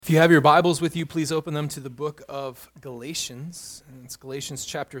If you have your Bibles with you, please open them to the book of Galatians. And it's Galatians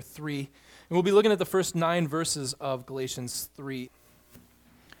chapter 3. And we'll be looking at the first 9 verses of Galatians 3.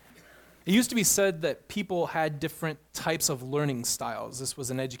 It used to be said that people had different types of learning styles. This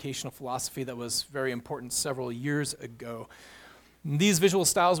was an educational philosophy that was very important several years ago. And these visual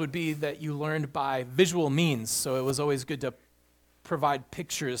styles would be that you learned by visual means, so it was always good to provide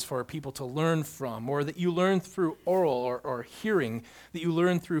pictures for people to learn from, or that you learn through oral or hearing, that you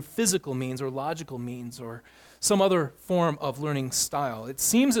learn through physical means or logical means or some other form of learning style. It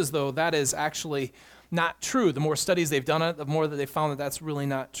seems as though that is actually not true. The more studies they've done it, the more that they found that that's really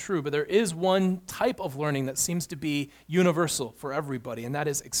not true. But there is one type of learning that seems to be universal for everybody, and that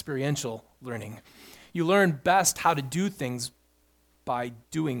is experiential learning. You learn best how to do things by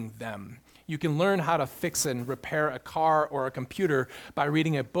doing them. You can learn how to fix and repair a car or a computer by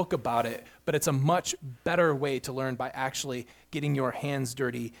reading a book about it, but it's a much better way to learn by actually getting your hands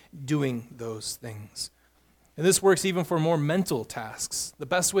dirty doing those things. And this works even for more mental tasks. The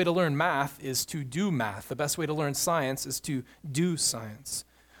best way to learn math is to do math. The best way to learn science is to do science.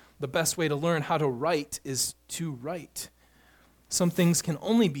 The best way to learn how to write is to write. Some things can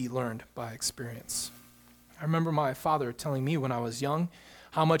only be learned by experience. I remember my father telling me when I was young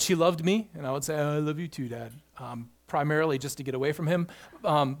how much he loved me, and I would say, I love you too, Dad, primarily just to get away from him.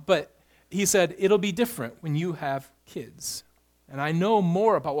 But he said, it'll be different when you have kids. And I know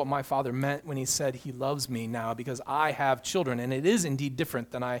more about what my father meant when he said he loves me now because I have children, and it is indeed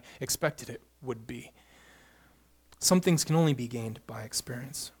different than I expected it would be. Some things can only be gained by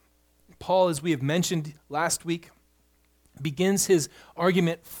experience. Paul, as we have mentioned last week, begins his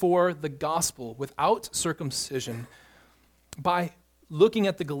argument for the gospel without circumcision by looking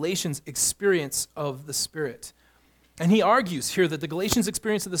at the Galatians' experience of the Spirit. And he argues here that the Galatians'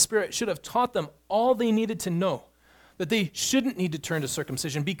 experience of the Spirit should have taught them all they needed to know, that they shouldn't need to turn to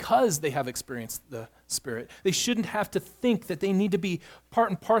circumcision because they have experienced the Spirit. They shouldn't have to think that they need to be part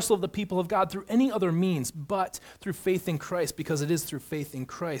and parcel of the people of God through any other means but through faith in Christ, because it is through faith in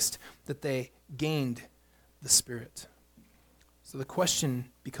Christ that they gained the Spirit. So the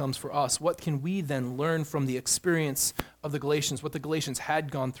question becomes for us, what can we then learn from the experience of the Galatians, what the Galatians had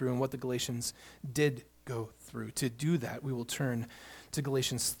gone through and what the Galatians did go through? To do that, we will turn to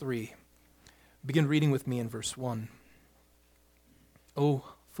Galatians 3. Begin reading with me in verse 1. O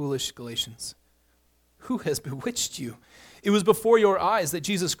foolish Galatians, who has bewitched you? It was before your eyes that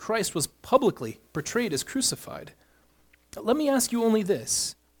Jesus Christ was publicly portrayed as crucified. Let me ask you only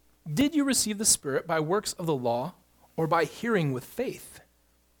this. Did you receive the Spirit by works of the law or by hearing with faith?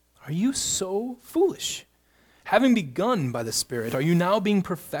 Are you so foolish? Having begun by the Spirit, are you now being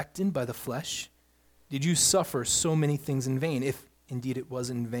perfected by the flesh? Did you suffer so many things in vain, if indeed it was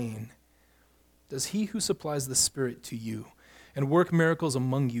in vain? Does he who supplies the Spirit to you and work miracles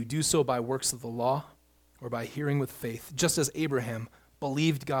among you do so by works of the law or by hearing with faith, just as Abraham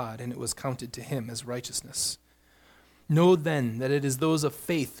believed God and it was counted to him as righteousness? Know then that it is those of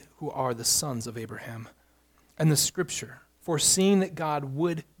faith who are the sons of Abraham. And the Scripture, foreseeing that God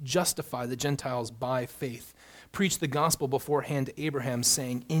would justify the Gentiles by faith, preached the gospel beforehand to Abraham,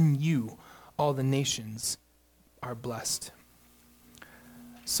 saying, in you all the nations are blessed.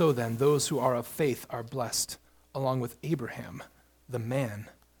 So then, those who are of faith are blessed, along with Abraham, the man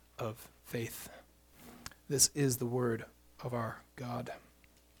of faith. This is the word of our God.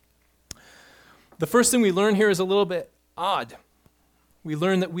 The first thing we learn here is a little bit odd. We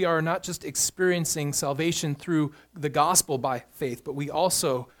learn that we are not just experiencing salvation through the gospel by faith, but we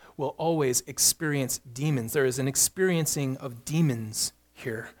also will always experience demons. There is an experiencing of demons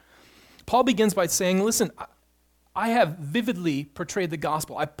here. Paul begins by saying, listen, I have vividly portrayed the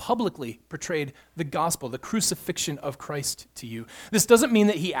gospel. I publicly portrayed the gospel, the crucifixion of Christ to you. This doesn't mean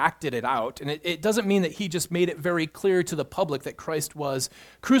that he acted it out, and it doesn't mean that he just made it very clear to the public that Christ was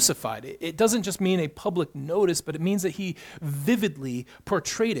crucified. It doesn't just mean a public notice, but it means that he vividly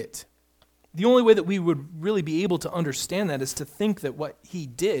portrayed it. The only way that we would really be able to understand that is to think that what he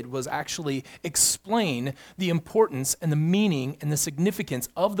did was actually explain the importance and the meaning and the significance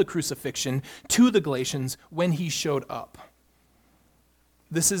of the crucifixion to the Galatians when he showed up.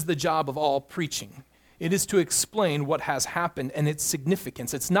 This is the job of all preaching. It is to explain what has happened and its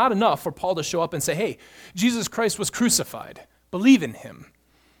significance. It's not enough for Paul to show up and say, hey, Jesus Christ was crucified. Believe in him.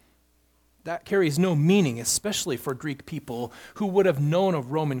 That carries no meaning, especially for Greek people who would have known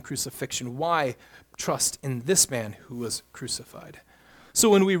of Roman crucifixion. Why trust in this man who was crucified? So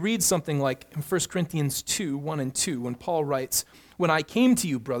when we read something like in 1 Corinthians 2, 1 and 2, when Paul writes, "When I came to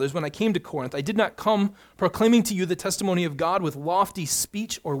you, brothers, when I came to Corinth, I did not come proclaiming to you the testimony of God with lofty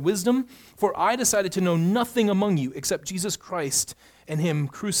speech or wisdom, for I decided to know nothing among you except Jesus Christ and him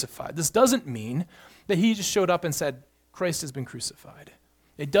crucified." This doesn't mean that he just showed up and said, "Christ has been crucified."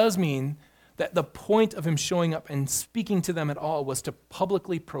 It does mean that the point of him showing up and speaking to them at all was to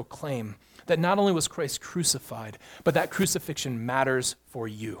publicly proclaim that not only was Christ crucified, but that crucifixion matters for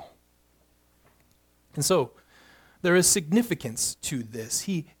you. And so, there is significance to this.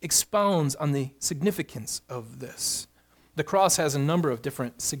 He expounds on the significance of this. The cross has a number of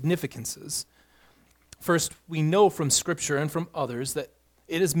different significances. First, we know from Scripture and from others that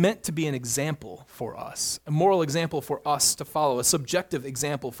it is meant to be an example for us, a moral example for us to follow, a subjective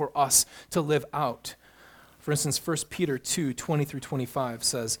example for us to live out. For instance, 1 Peter 2, 20 through 25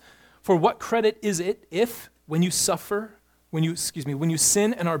 says, "For what credit is it if, when you sin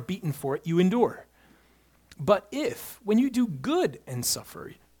and are beaten for it, you endure? But if, when you do good and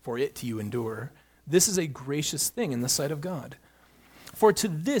suffer for it, you endure, this is a gracious thing in the sight of God. For to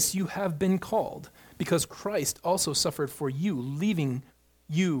this you have been called, because Christ also suffered for you, leaving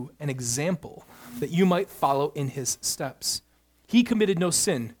you an example, that you might follow in his steps. He committed no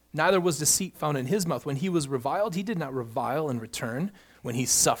sin, neither was deceit found in his mouth. When he was reviled, he did not revile in return. When he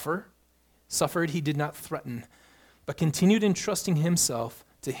suffered, he did not threaten, but continued entrusting himself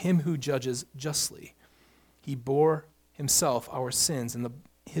to him who judges justly. He bore himself our sins in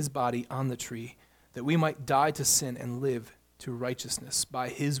his body on the tree, that we might die to sin and live to righteousness. By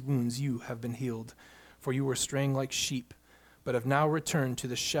his wounds you have been healed, for you were straying like sheep, but have now returned to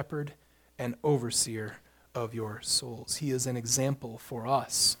the shepherd and overseer of your souls." He is an example for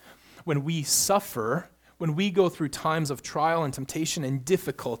us. When we suffer, when we go through times of trial and temptation and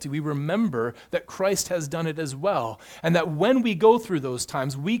difficulty, we remember that Christ has done it as well, and that when we go through those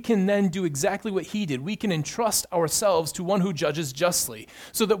times, we can then do exactly what he did. We can entrust ourselves to one who judges justly,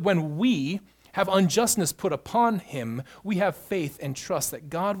 so that when we have unjustness put upon him, we have faith and trust that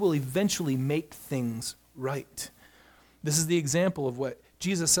God will eventually make things right. This is the example of what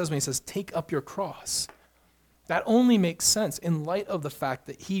Jesus says when he says, "Take up your cross." That only makes sense in light of the fact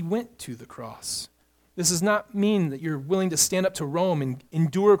that he went to the cross. This does not mean that you're willing to stand up to Rome and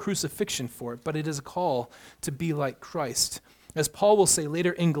endure crucifixion for it, but it is a call to be like Christ. As Paul will say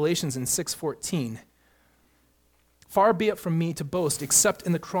later in Galatians in 6:14, "Far be it from me to boast except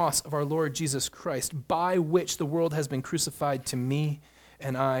in the cross of our Lord Jesus Christ, by which the world has been crucified to me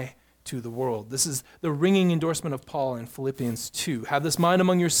and I to the world." This is the ringing endorsement of Paul in Philippians 2. "Have this mind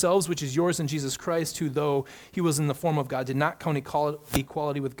among yourselves, which is yours in Jesus Christ, who, though he was in the form of God, did not count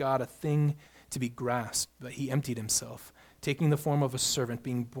equality with God a thing to be grasped, but he emptied himself, taking the form of a servant,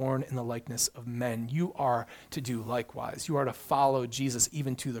 being born in the likeness of men." You are to do likewise. You are to follow Jesus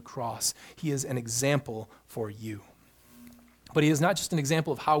even to the cross. He is an example for you. But he is not just an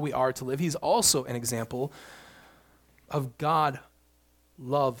example of how we are to live. He's also an example of God's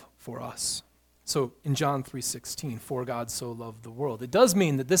love for us. So in John 3:16, "For God so loved the world." It does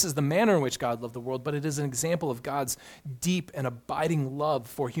mean that this is the manner in which God loved the world, but it is an example of God's deep and abiding love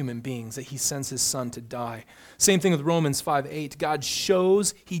for human beings, that he sends his son to die. Same thing with Romans 5:8. God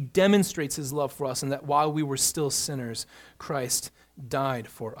shows, he demonstrates his love for us, and that while we were still sinners, Christ died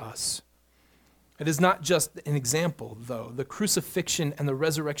for us. It is not just an example, though. The crucifixion and the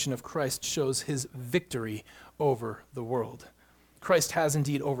resurrection of Christ shows his victory over the world. Christ has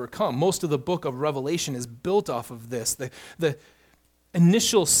indeed overcome. Most of the book of Revelation is built off of this. The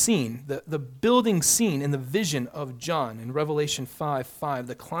initial scene, the building scene in the vision of John in Revelation 5:5,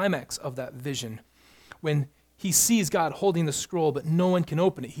 the climax of that vision, when he sees God holding the scroll, but no one can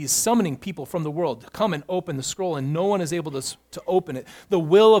open it. He's summoning people from the world to come and open the scroll, and no one is able to open it. The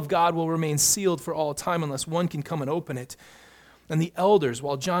will of God will remain sealed for all time unless one can come and open it. And the elders,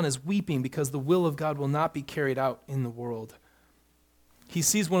 while John is weeping because the will of God will not be carried out in the world, he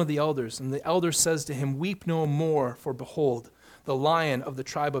sees one of the elders, and the elder says to him, "Weep no more, for behold, the Lion of the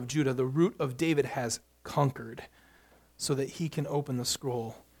tribe of Judah, the Root of David, has conquered, so that he can open the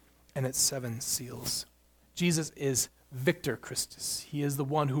scroll and its 7 seals." Jesus is Victor Christus. He is the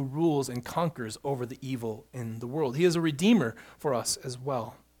one who rules and conquers over the evil in the world. He is a redeemer for us as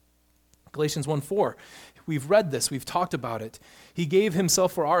well. Galatians 1:4, we've read this, we've talked about it. "He gave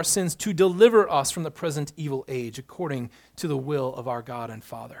himself for our sins to deliver us from the present evil age, according to the will of our God and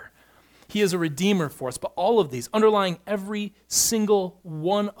Father." He is a redeemer for us. But all of these, underlying every single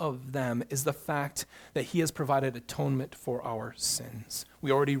one of them, is the fact that he has provided atonement for our sins. We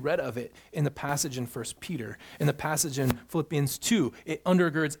already read of it in the passage in 1 Peter. In the passage in Philippians 2, it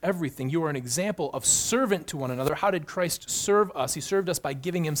undergirds everything. You are an example of servant to one another. How did Christ serve us? He served us by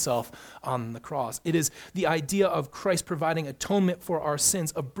giving himself on the cross. It is the idea of Christ providing atonement for our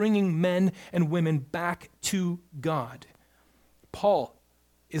sins, of bringing men and women back to God. Paul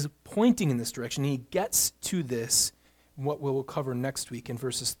is pointing in this direction. He gets to this, what we'll cover next week in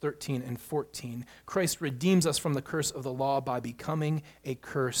verses 13 and 14. Christ redeems us from the curse of the law by becoming a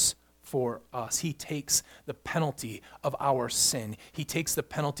curse for us. He takes the penalty of our sin. He takes the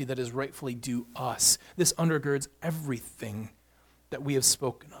penalty that is rightfully due us. This undergirds everything that we have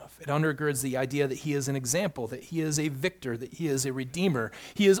spoken of. It undergirds the idea that he is an example, that he is a victor, that he is a redeemer.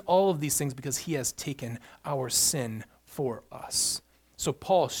 He is all of these things because he has taken our sin for us. So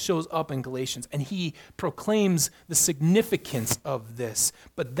Paul shows up in Galatians and he proclaims the significance of this.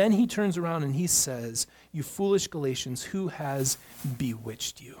 But then he turns around and he says, "You foolish Galatians, who has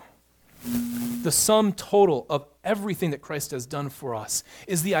bewitched you?" The sum total of everything that Christ has done for us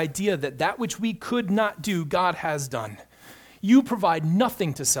is the idea that that which we could not do, God has done. You provide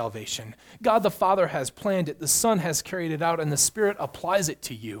nothing to salvation. God the Father has planned it, the Son has carried it out, and the Spirit applies it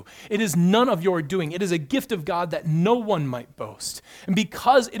to you. It is none of your doing. It is a gift of God that no one might boast. And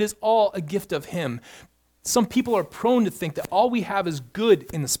because it is all a gift of him, some people are prone to think that all we have is good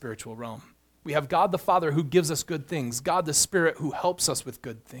in the spiritual realm. We have God the Father who gives us good things, God the Spirit who helps us with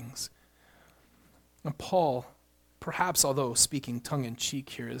good things. And Paul, perhaps although speaking tongue-in-cheek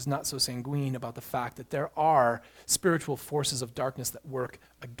here, is not so sanguine about the fact that there are spiritual forces of darkness that work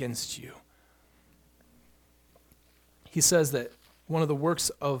against you. He says that one of the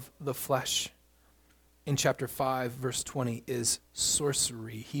works of the flesh in chapter 5, verse 20, is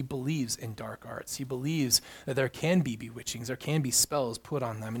sorcery. He believes in dark arts. He believes that there can be bewitchings, there can be spells put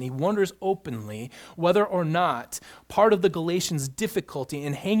on them, and he wonders openly whether or not part of the Galatians' difficulty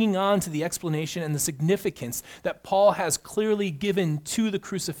in hanging on to the explanation and the significance that Paul has clearly given to the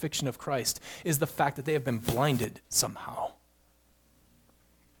crucifixion of Christ is the fact that they have been blinded somehow.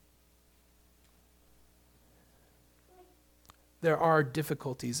 There are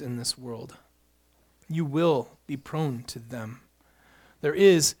difficulties in this world. You will be prone to them. There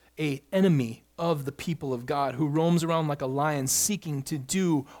is an enemy of the people of God who roams around like a lion seeking to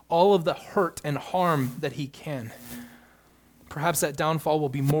do all of the hurt and harm that he can. Perhaps that downfall will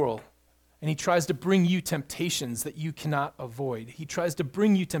be moral, and he tries to bring you temptations that you cannot avoid. He tries to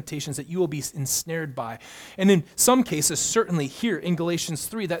bring you temptations that you will be ensnared by. And in some cases, certainly here in Galatians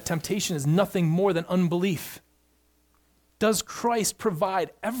 3, that temptation is nothing more than unbelief. Does Christ provide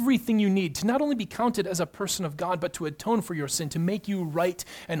everything you need to not only be counted as a person of God, but to atone for your sin, to make you right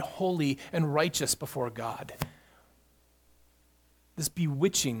and holy and righteous before God? This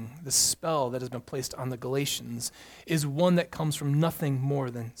bewitching, the spell that has been placed on the Galatians, is one that comes from nothing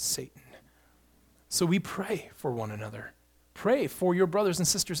more than Satan. So we pray for one another. Pray for your brothers and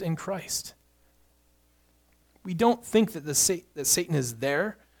sisters in Christ. We don't think that Satan is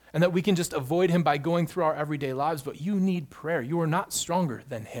there and that we can just avoid him by going through our everyday lives, but you need prayer. You are not stronger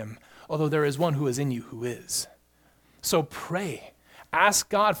than him, although there is one who is in you who is. So pray. Ask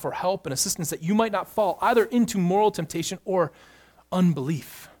God for help and assistance that you might not fall either into moral temptation or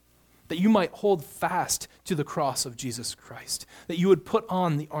unbelief, that you might hold fast to the cross of Jesus Christ, that you would put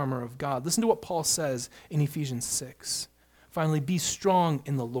on the armor of God. Listen to what Paul says in Ephesians 6. Finally, be strong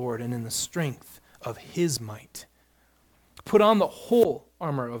in the Lord and in the strength of his might. Put on the whole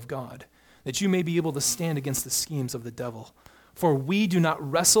armor of God, that you may be able to stand against the schemes of the devil. For we do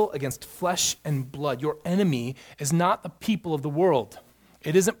not wrestle against flesh and blood. Your enemy is not the people of the world.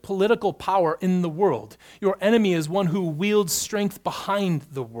 It isn't political power in the world. Your enemy is one who wields strength behind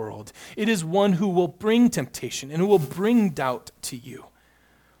the world. It is one who will bring temptation and who will bring doubt to you,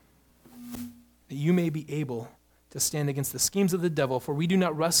 that you may be able to stand against the schemes of the devil. For we do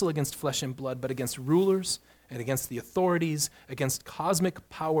not wrestle against flesh and blood, but against rulers and against the authorities, against cosmic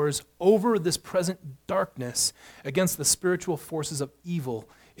powers over this present darkness, against the spiritual forces of evil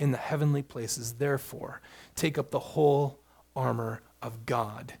in the heavenly places. Therefore, take up the whole armor of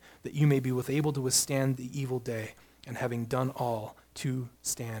God, that you may be able to withstand the evil day, and having done all, to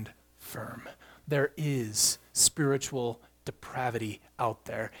stand firm. There is spiritual depravity out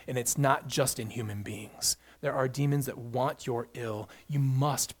there, and it's not just in human beings. There are demons that want your ill. You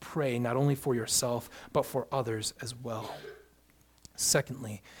must pray not only for yourself, but for others as well.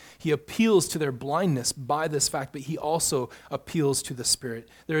 Secondly, he appeals to their blindness by this fact, but he also appeals to the Spirit.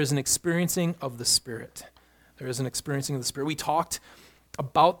 There is an experiencing of the Spirit. There is an experiencing of the Spirit. We talked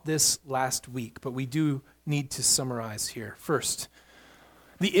about this last week, but we do need to summarize here. First,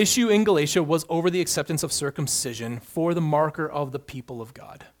 the issue in Galatia was over the acceptance of circumcision for the marker of the people of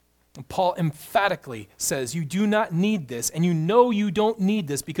God. And Paul emphatically says, you do not need this, and you know you don't need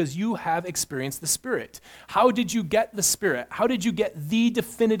this because you have experienced the Spirit. How did you get the Spirit? How did you get the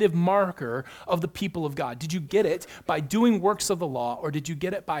definitive marker of the people of God? Did you get it by doing works of the law, or did you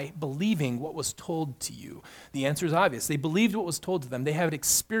get it by believing what was told to you? The answer is obvious. They believed what was told to them. They had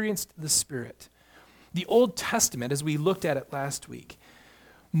experienced the Spirit. The Old Testament, as we looked at it last week,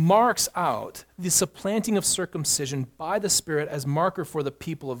 marks out the supplanting of circumcision by the Spirit as marker for the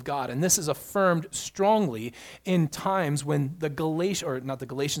people of God. And this is affirmed strongly in times when the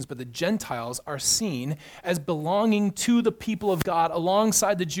Gentiles are seen as belonging to the people of God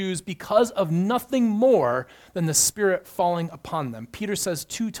alongside the Jews because of nothing more than the Spirit falling upon them. Peter says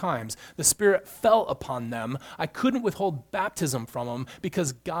 2 times, the Spirit fell upon them. I couldn't withhold baptism from them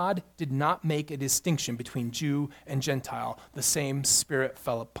because God did not make a distinction between Jew and Gentile. The same Spirit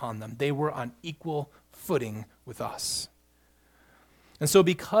fell upon them. They were on equal footing with us. And so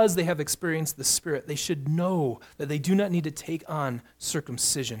because they have experienced the Spirit, they should know that they do not need to take on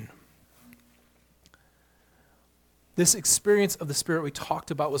circumcision. This experience of the Spirit we talked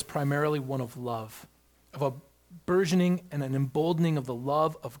about was primarily one of love, of a burgeoning and an emboldening of the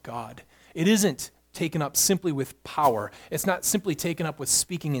love of God. It isn't taken up simply with power. It's not simply taken up with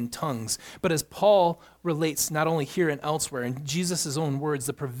speaking in tongues. But as Paul relates not only here and elsewhere, in Jesus' own words,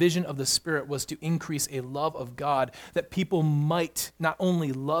 the provision of the Spirit was to increase a love of God, that people might not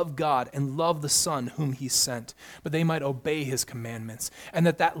only love God and love the Son whom he sent, but they might obey his commandments, and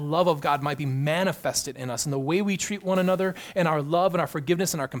that love of God might be manifested in us in the way we treat one another, and our love and our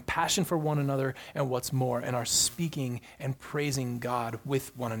forgiveness and our compassion for one another, and what's more, and our speaking and praising God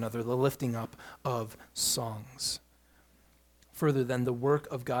with one another, the lifting up of songs. Further, then, the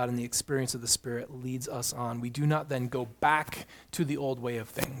work of God and the experience of the Spirit leads us on. We do not then go back to the old way of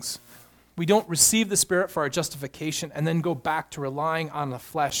things. We don't receive the Spirit for our justification and then go back to relying on the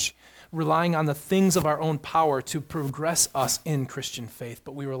flesh, relying on the things of our own power to progress us in Christian faith,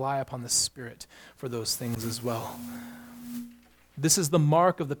 but we rely upon the Spirit for those things as well. This is the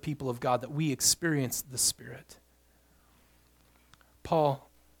mark of the people of God, that we experience the Spirit. Paul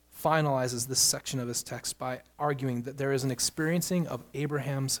finalizes this section of his text by arguing that there is an experiencing of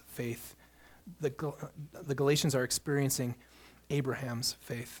Abraham's faith. The Galatians are experiencing Abraham's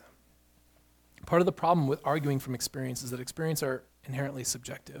faith. Part of the problem with arguing from experience is that experience are inherently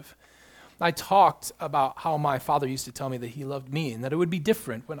subjective. I talked about how my father used to tell me that he loved me and that it would be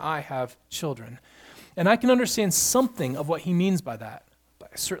different when I have children. And I can understand something of what he means by that, but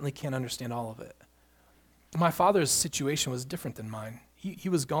I certainly can't understand all of it. My father's situation was different than mine. He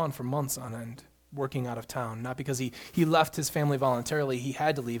was gone for months on end, working out of town, not because he left his family voluntarily. He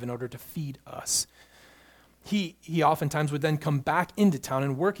had to leave in order to feed us. He oftentimes would then come back into town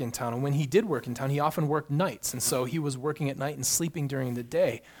and work in town. And when he did work in town, he often worked nights. And so he was working at night and sleeping during the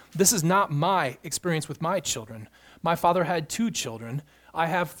day. This is not my experience with my children. My father had 2 children. I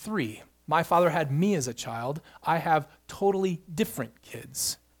have 3. My father had me as a child. I have totally different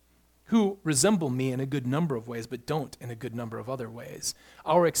kids who resemble me in a good number of ways, but don't in a good number of other ways.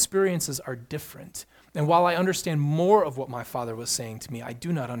 Our experiences are different. And while I understand more of what my father was saying to me, I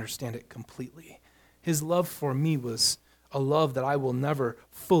do not understand it completely. His love for me was a love that I will never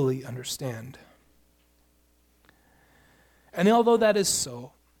fully understand. And although that is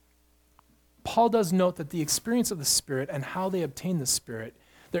so, Paul does note that the experience of the Spirit and how they obtain the Spirit,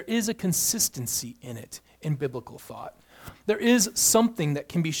 there is a consistency in it in biblical thought. There is something that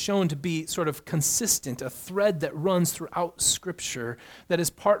can be shown to be sort of consistent, a thread that runs throughout Scripture that is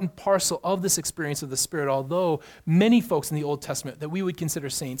part and parcel of this experience of the Spirit, although many folks in the Old Testament that we would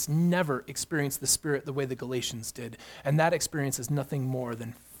consider saints never experienced the Spirit the way the Galatians did. And that experience is nothing more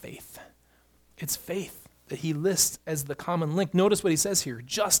than faith. It's faith that he lists as the common link. Notice what he says here,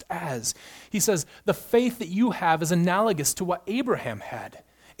 just as. He says, the faith that you have is analogous to what Abraham had.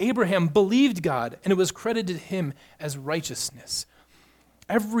 Abraham believed God, and it was credited to him as righteousness.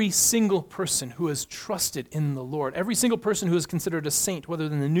 Every single person who has trusted in the Lord, every single person who is considered a saint, whether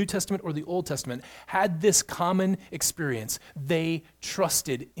in the New Testament or the Old Testament, had this common experience. They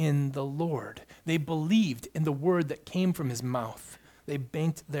trusted in the Lord. They believed in the word that came from his mouth. They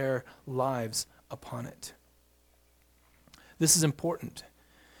banked their lives upon it. This is important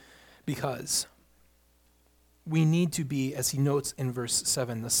because we need to be, as he notes in verse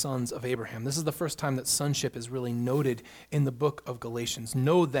 7, the sons of Abraham. This is the first time that sonship is really noted in the book of Galatians.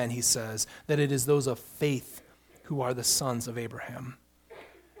 Know then, he says, that it is those of faith who are the sons of Abraham.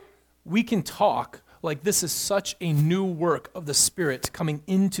 We can talk like this is such a new work of the Spirit coming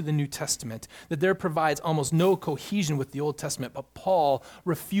into the New Testament that there provides almost no cohesion with the Old Testament, but Paul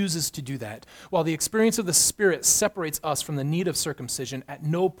refuses to do that. While the experience of the Spirit separates us from the need of circumcision, at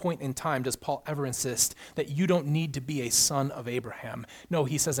no point in time does Paul ever insist that you don't need to be a son of Abraham. No,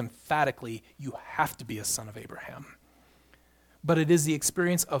 he says emphatically, you have to be a son of Abraham. But it is the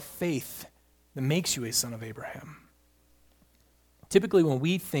experience of faith that makes you a son of Abraham. Typically, when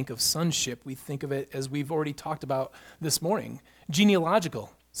we think of sonship, we think of it as we've already talked about this morning,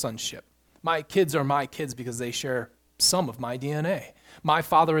 genealogical sonship. My kids are my kids because they share some of my DNA. My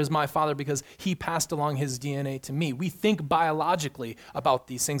father is my father because he passed along his DNA to me. We think biologically about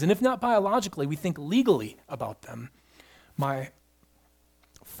these things, and if not biologically, we think legally about them. My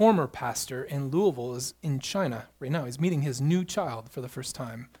former pastor in Louisville is in China right now. He's meeting his new child for the first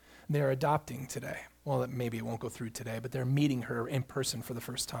time. They're adopting today. Well, maybe it won't go through today, but they're meeting her in person for the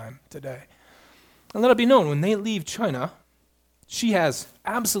first time today. And let it be known, when they leave China, she has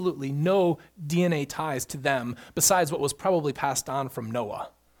absolutely no DNA ties to them besides what was probably passed on from Noah.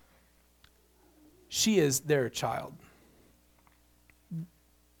 She is their child.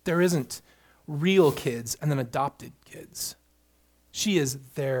 There isn't real kids and then adopted kids. She is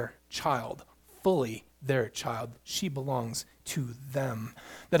their child, fully their child. She belongs to them.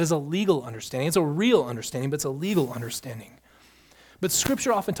 That is a legal understanding. It's a real understanding, but it's a legal understanding. But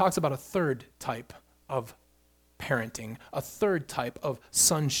Scripture often talks about a third type of parenting, a third type of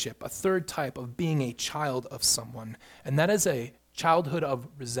sonship, a third type of being a child of someone, and that is a childhood of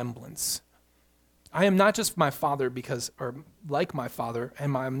resemblance. I am not just my father because, or like my father,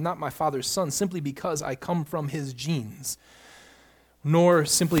 and I'm not my father's son simply because I come from his genes, nor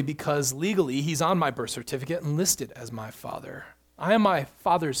simply because legally he's on my birth certificate and listed as my father. I am my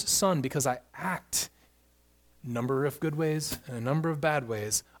father's son because I act, a number of good ways and a number of bad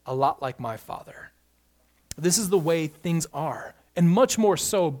ways, a lot like my father. This is the way things are, and much more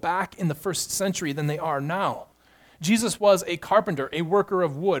so back in the first century than they are now. Jesus was a carpenter, a worker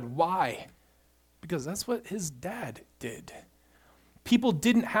of wood. Why? Because that's what his dad did. People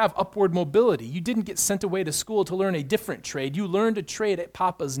didn't have upward mobility. You didn't get sent away to school to learn a different trade. You learned a trade at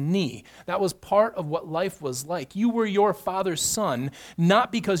Papa's knee. That was part of what life was like. You were your father's son,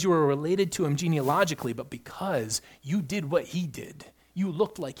 not because you were related to him genealogically, but because you did what he did. You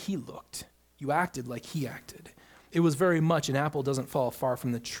looked like he looked. You acted like he acted. It was very much an apple doesn't fall far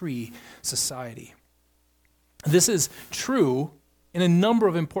from the tree society. This is true in a number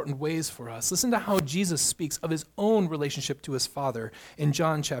of important ways for us. Listen to how Jesus speaks of his own relationship to his Father in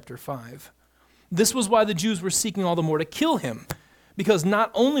John chapter 5. This was why the Jews were seeking all the more to kill him, because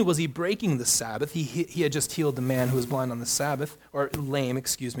not only was he breaking the Sabbath, he had just healed the man who was blind on the Sabbath, or lame,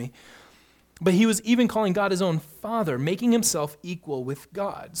 but he was even calling God his own Father, making himself equal with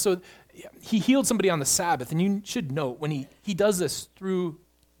God. So he healed somebody on the Sabbath, and you should note when he does this through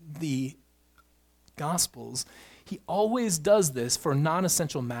the Gospels, he always does this for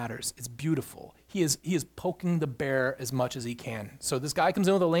non-essential matters. It's beautiful. He is poking the bear as much as he can. So this guy comes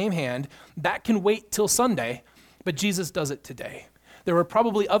in with a lame hand. That can wait till Sunday, but Jesus does it today. There were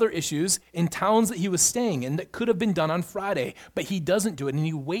probably other issues in towns that he was staying in that could have been done on Friday, but he doesn't do it, and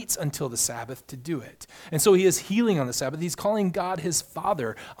he waits until the Sabbath to do it. And so he is healing on the Sabbath. He's calling God his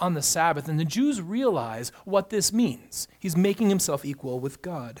Father on the Sabbath, and the Jews realize what this means. He's making himself equal with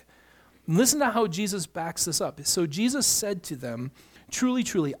God. Listen to how Jesus backs this up. So Jesus said to them, "Truly,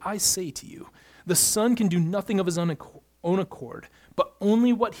 truly, I say to you, the Son can do nothing of his own accord, but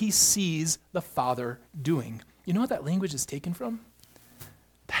only what he sees the Father doing." You know what that language is taken from?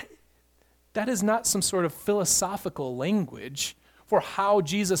 That is not some sort of philosophical language for how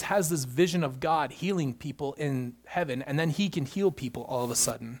Jesus has this vision of God healing people in heaven, and then he can heal people all of a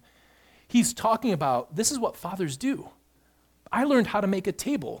sudden. He's talking about, this is what fathers do. I learned how to make a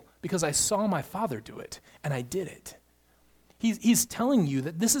table because I saw my father do it, and I did it. He's telling you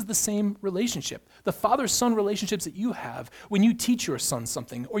that this is the same relationship. The father-son relationships that you have when you teach your son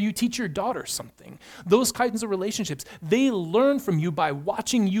something or you teach your daughter something, those kinds of relationships, they learn from you by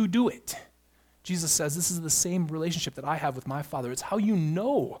watching you do it. Jesus says this is the same relationship that I have with my Father. It's how you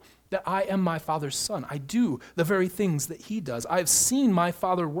know that I am my Father's son. I do the very things that he does. I have seen my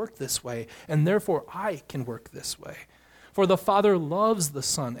Father work this way, and therefore I can work this way. For the Father loves the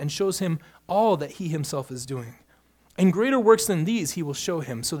Son and shows him all that he himself is doing. And greater works than these he will show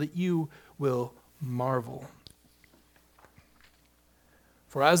him, so that you will marvel.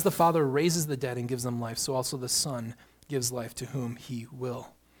 For as the Father raises the dead and gives them life, so also the Son gives life to whom he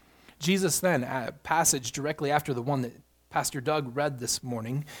will. Jesus then, a passage directly after the one that Pastor Doug read this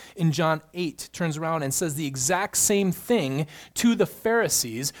morning, in John 8, turns around and says the exact same thing to the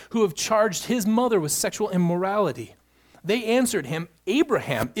Pharisees who have charged his mother with sexual immorality. They answered him,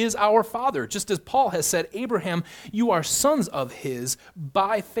 Abraham is our father. Just as Paul has said, Abraham, you are sons of his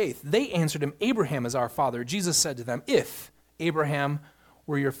by faith. They answered him, Abraham is our father. Jesus said to them, if Abraham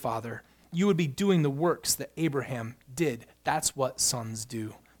were your father, you would be doing the works that Abraham did. That's what sons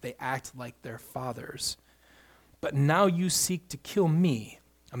do. They act like their fathers. But now you seek to kill me,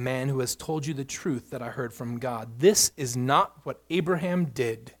 a man who has told you the truth that I heard from God. This is not what Abraham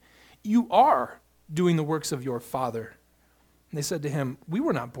did. You are doing the works of your father. And they said to him, we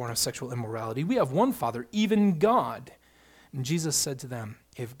were not born of sexual immorality. We have one father, even God. And Jesus said to them,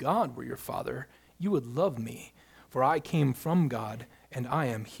 if God were your father, you would love me, for I came from God, and I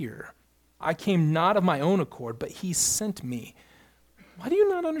am here. I came not of my own accord, but he sent me. Why do you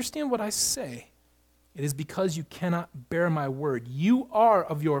not understand what I say? It is because you cannot bear my word. You are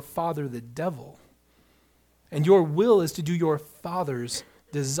of your father the devil, and your will is to do your father's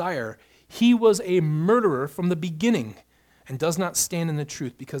desire. He was a murderer from the beginning and does not stand in the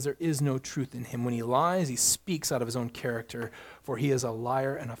truth because there is no truth in him. When he lies, he speaks out of his own character, for he is a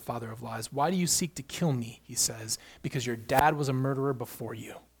liar and a father of lies. Why do you seek to kill me, he says, because your dad was a murderer before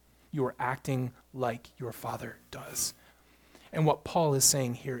you. You are acting like your father does. And what Paul is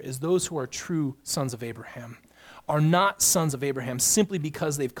saying here is those who are true sons of Abraham are not sons of Abraham simply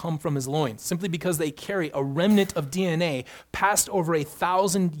because they've come from his loins, simply because they carry a remnant of DNA passed over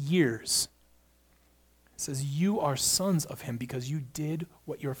 1,000 years. It says you are sons of him because you did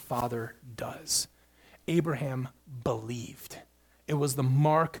what your father does. Abraham believed. It was the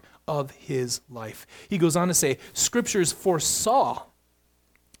mark of his life. He goes on to say, Scriptures foresaw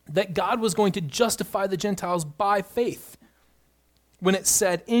that God was going to justify the Gentiles by faith when it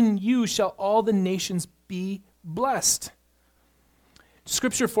said, in you shall all the nations be blessed.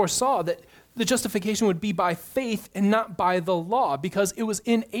 Scripture foresaw that the justification would be by faith and not by the law because it was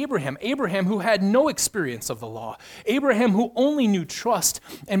in Abraham. Abraham who had no experience of the law. Abraham who only knew trust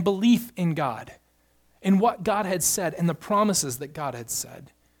and belief in God, in what God had said and the promises that God had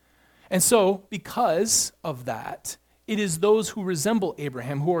said. And so, because of that, it is those who resemble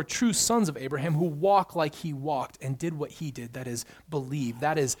Abraham, who are true sons of Abraham, who walk like he walked and did what he did, that is, believe.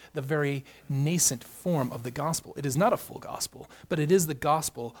 That is the very nascent form of the gospel. It is not a full gospel, but it is the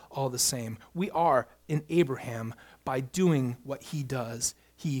gospel all the same. We are in Abraham by doing what he does.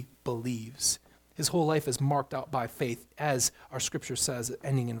 He believes. His whole life is marked out by faith. As our scripture says,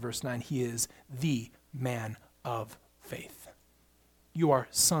 ending in verse 9, he is the man of faith. You are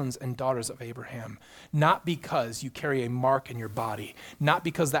sons and daughters of Abraham, not because you carry a mark in your body, not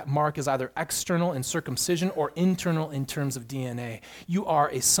because that mark is either external in circumcision or internal in terms of DNA. You are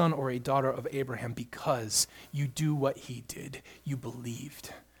a son or a daughter of Abraham because you do what he did. You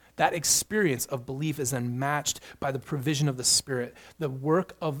believed. That experience of belief is then matched by the provision of the Spirit. The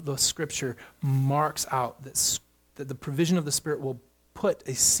work of the Scripture marks out that the provision of the Spirit will put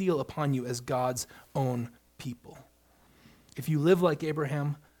a seal upon you as God's own people. If you live like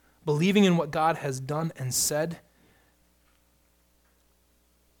Abraham, believing in what God has done and said,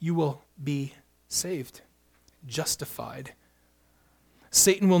 you will be saved, justified.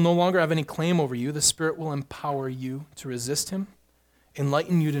 Satan will no longer have any claim over you. The Spirit will empower you to resist him,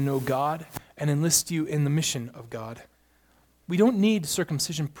 enlighten you to know God, and enlist you in the mission of God. We don't need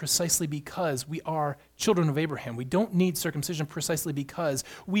circumcision precisely because we are children of Abraham. We don't need circumcision precisely because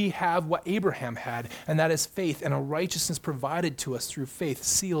we have what Abraham had, and that is faith and a righteousness provided to us through faith,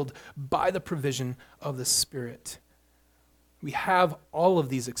 sealed by the provision of the Spirit. We have all of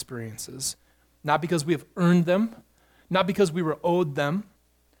these experiences, not because we have earned them, not because we were owed them,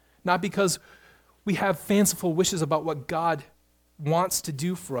 not because we have fanciful wishes about what God wants to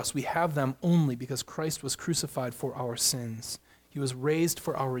do for us. We have them only because Christ was crucified for our sins. He was raised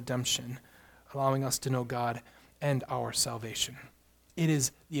for our redemption, allowing us to know God and our salvation. It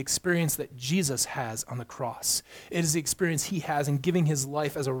is the experience that Jesus has on the cross. It is the experience he has in giving his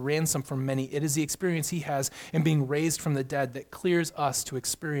life as a ransom for many. It is the experience he has in being raised from the dead that clears us to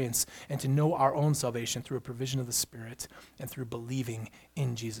experience and to know our own salvation through a provision of the Spirit and through believing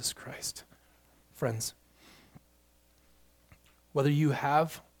in Jesus Christ. Friends, whether you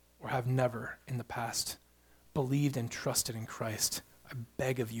have or have never in the past believed and trusted in Christ, I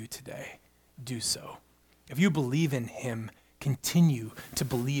beg of you today, do so. If you believe in him, continue to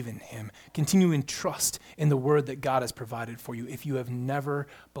believe in him. Continue in trust in the word that God has provided for you. If you have never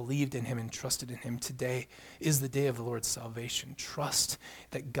believed in him and trusted in him, today is the day of the Lord's salvation. Trust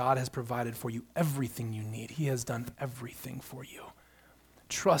that God has provided for you everything you need. He has done everything for you.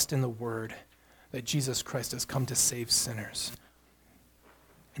 Trust in the word that Jesus Christ has come to save sinners.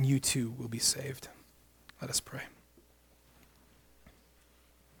 And you too will be saved. Let us pray.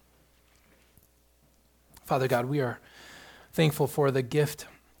 Father God, we are thankful for the gift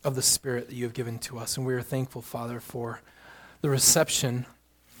of the Spirit that you have given to us. And we are thankful, Father, for the reception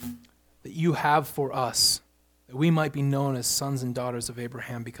that you have for us, that we might be known as sons and daughters of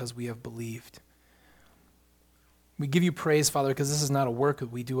Abraham because we have believed. We give you praise, Father, because this is not a work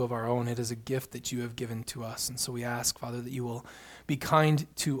that we do of our own. It is a gift that you have given to us. And so we ask, Father, that you will be kind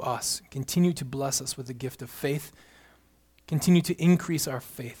to us. Continue to bless us with the gift of faith. Continue to increase our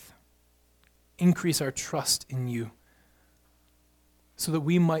faith. Increase our trust in you, so that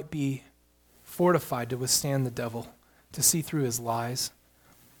we might be fortified to withstand the devil, to see through his lies.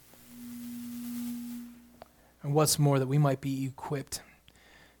 And what's more, that we might be equipped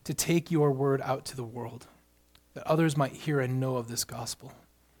to take your word out to the world, that others might hear and know of this gospel.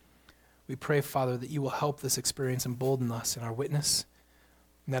 We pray, Father, that you will help this experience embolden us in our witness,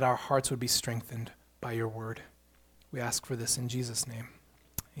 and that our hearts would be strengthened by your word. We ask for this in Jesus' name.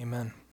 Amen.